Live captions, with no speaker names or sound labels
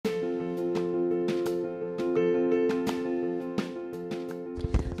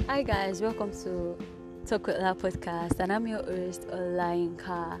Hi guys, welcome to Talk with La podcast, and I'm your host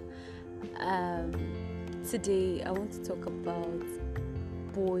Olainka. Today I want to talk about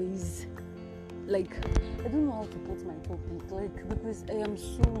boys. Like, I don't know how to put my topic, because I am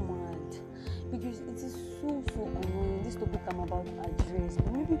so mad, because it is so annoying. This topic I'm about to address,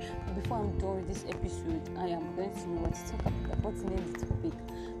 but maybe before I'm done with this episode, I am going to know what to talk about, what to name the topic.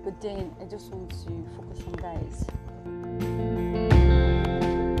 But then I just want to focus on guys.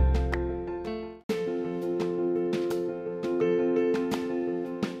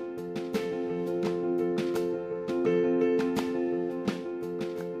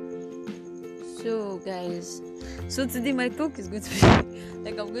 So today my talk is going to be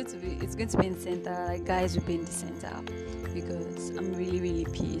it's going to be in the center, like guys will be in the center, because I'm really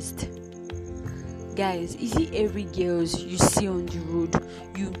pissed. Guys, is it every girls you see on the road,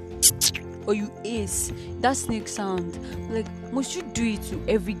 you ace that snake sound? Like, must you do it to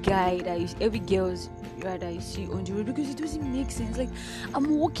every girls rather you see on the road? Because it doesn't make sense. Like,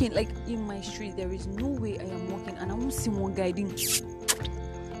 I'm walking, like, in my street, there is no way I am walking and I won't see one guy doing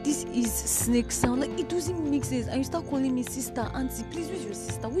this is snake sound. Like, it doesn't make sense. And you start calling me sister, auntie. Please, where's your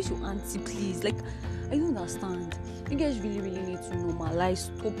sister? Where's your auntie? Please, like, I don't understand. You guys really need to normalize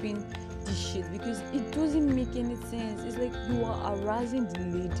stopping this shit, because it doesn't make any sense. It's like you are harassing the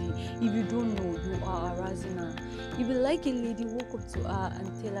lady. If you don't know, you are harassing her. If you like a lady, walk up to her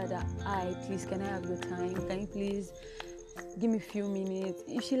and tell her that, "Hi, please, can I have your time? Can you please give me a few minutes?"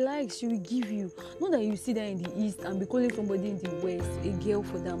 If she likes, she will give you. Not that you sit there in the east and be calling somebody in the west a girl,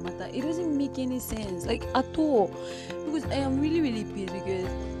 for that matter. It doesn't make any sense, like, at all. Because I am really pissed, because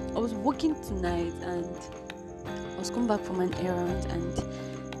I was working tonight and I was coming back from an errand, and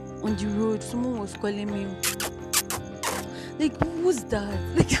on the road someone was calling me. Like, who's that?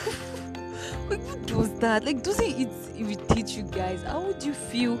 Like, like, who does that? Like, doesn't it irritate you guys? How would you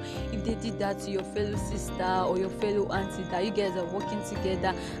feel if they did that to your fellow sister or your fellow auntie, that you guys are working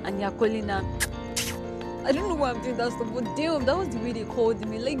together and you're calling her? I don't know why I'm doing that stuff, but damn, that was the way they called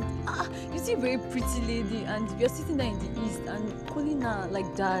me. Like, you see a very pretty lady and you're sitting there in the east and calling her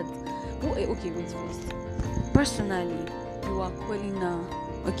like that. Oh, okay, wait first. Personally, you are calling her,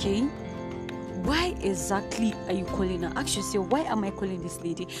 okay? Why exactly are you calling her? Ask yourself, why am I calling this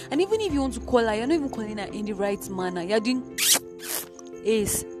lady? And even if you want to call her, you're not even calling her in the right manner. You're doing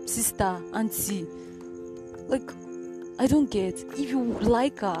ace, sister, auntie. Like, I don't get. If you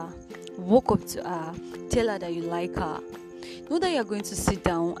like her, walk up to her, tell her that you like her. Not that you're going to sit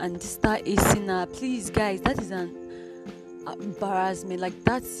down and start acing her. Please, guys, that is an embarrassment. Like,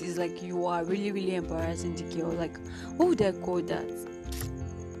 that is like you are really embarrassing the girl. Like, what would I call that?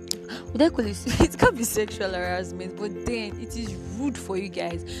 Would I call it? It can't be sexual harassment, but then it is rude for you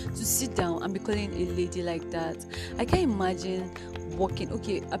guys to sit down and be calling a lady like that. I can't imagine walking.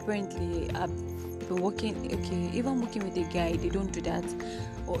 Okay, apparently I've been walking. Okay, if I'm walking with a guy, they don't do that.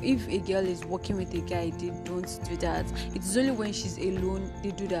 Or if a girl is walking with a guy, they don't do that. It's only when she's alone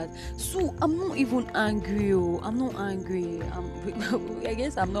they do that. So I'm not even angry. I'm not angry. I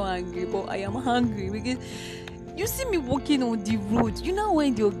guess I'm not angry, but I am hungry, because you see me walking on the road, you now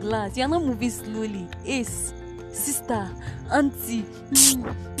wind your glass, you're not moving slowly. Ace, sister, auntie. It's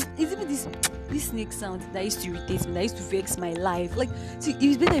even this snake sound that used to irritate me, that used to vex my life. Like, see,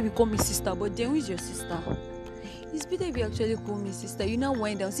 it's better if you call me sister, but then who is your sister? It's better if you actually call me sister. You now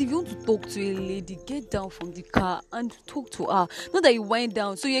wind down. See, if you want to talk to a lady, get down from the car and talk to her. Not that you wind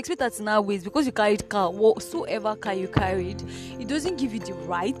down. So you expect that in our ways, because you carried car, whatsoever car you carried, it doesn't give you the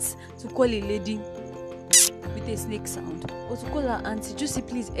right to call a lady with a snake sound, or to call her auntie. Just say,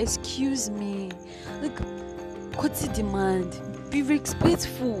 please excuse me. Like, courtesy demand, be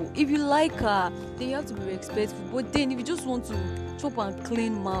respectful. If you like her, then you have to be respectful. But then if you just want to chop and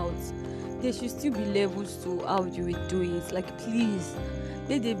clean mouth, there should still be levels to how you will do it. Like, please,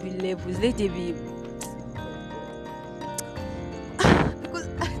 let there be levels, let there be because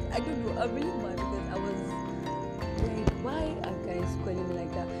I don't know, I'm really mad, because I was like, why are guys calling me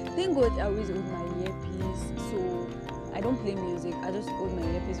like that? Thank God I always hold my earpiece, so I don't play music. I just hold my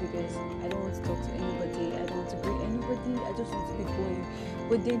earpiece because I don't want to talk to anybody. I don't want to greet anybody. I just want to be going.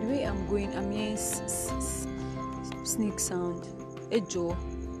 But then the way I'm going, I'm hearing snake sound. Joe,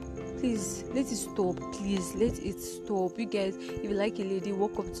 please let it stop. Please let it stop. You guys, if you like a lady,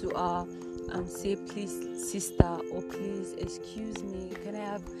 walk up to her and say, please, sister, or please, excuse me, can I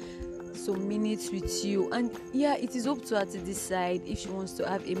have some minutes with you? And yeah, it is up to her to decide if she wants to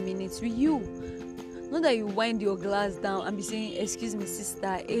have a minute with you. Not that you wind your glass down and be saying, excuse me,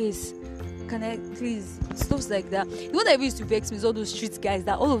 sister, Ace, can I please, stuff like that. The one that used to vex me is all those street guys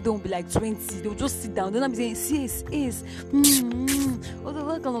that all of them will be like 20, they'll just sit down, then I'll be saying sis, all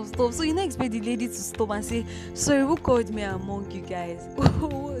that kind of stuff. So you don't expect the lady to stop and say, sorry, who called me among you guys?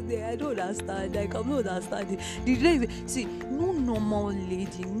 I don't understand. Like, I'm not understanding. The lady, see, no normal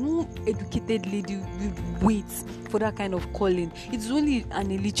lady, no educated lady would wait for that kind of calling. It's only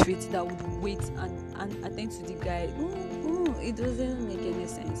an illiterate that would wait and attend to the guy. It doesn't make any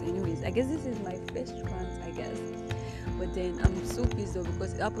sense. Anyways, I guess this is my first rant, I guess. But then I'm so pissed off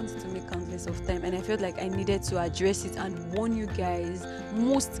because it happened to me countless of time, and I felt like I needed to address it and warn you guys.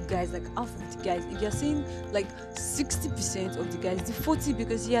 Most guys, like half of the guys, if you're saying like 60% of the guys, the 40,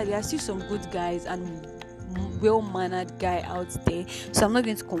 because there are still some good guys and well-mannered guy out there, so I'm not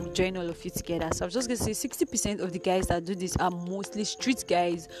going to join all of you together. So I'm just going to say 60% of the guys that do this are mostly street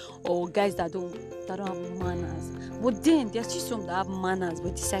guys or guys that don't have manners. But then there's still some that have manners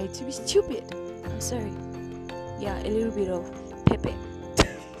but decide to be stupid. I'm sorry. Yeah, a little bit of pepper.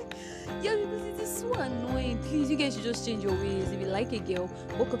 Yeah, because it is so annoying. Please, you guys should just change your ways. If you like a girl,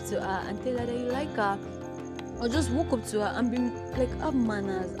 walk up to her and tell her that you like her. Or just walk up to her and be like, have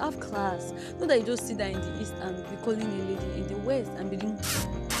manners, have class. Not that you just sit there in the east and be calling a lady in the west and be doing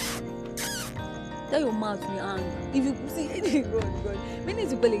that your mouth will hang. If you see God, many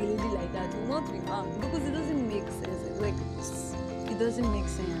to call a lady like that, your mouth will hang because it doesn't make sense. It's like it doesn't make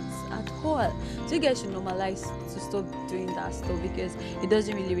sense at all. So you guys should normalize to stop doing that stuff because it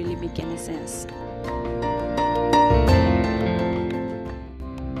doesn't really make any sense.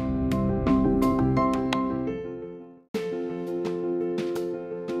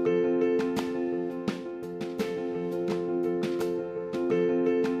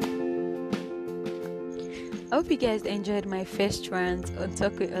 I hope you guys enjoyed my first rant on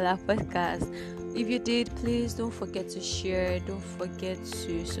Talk with Ola podcast. If you did, please don't forget to share. Don't forget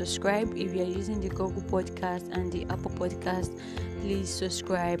to subscribe. If you're using the Google Podcast and the Apple Podcast, please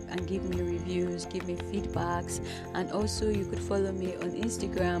subscribe and give me reviews, give me feedbacks. And also, you could follow me on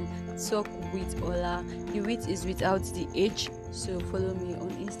Instagram, Talk with Ola. The with is without the H. So follow me on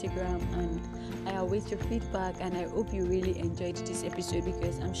Instagram, and I await your feedback. And I hope you really enjoyed this episode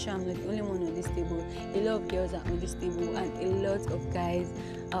because I'm sure I'm not the only one on this table. A lot of girls are on this table and a lot of guys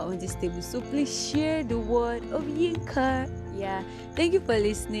are on this table. So please share the word of Yinka. Yeah, thank you for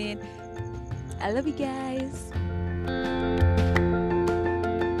listening. I love you guys.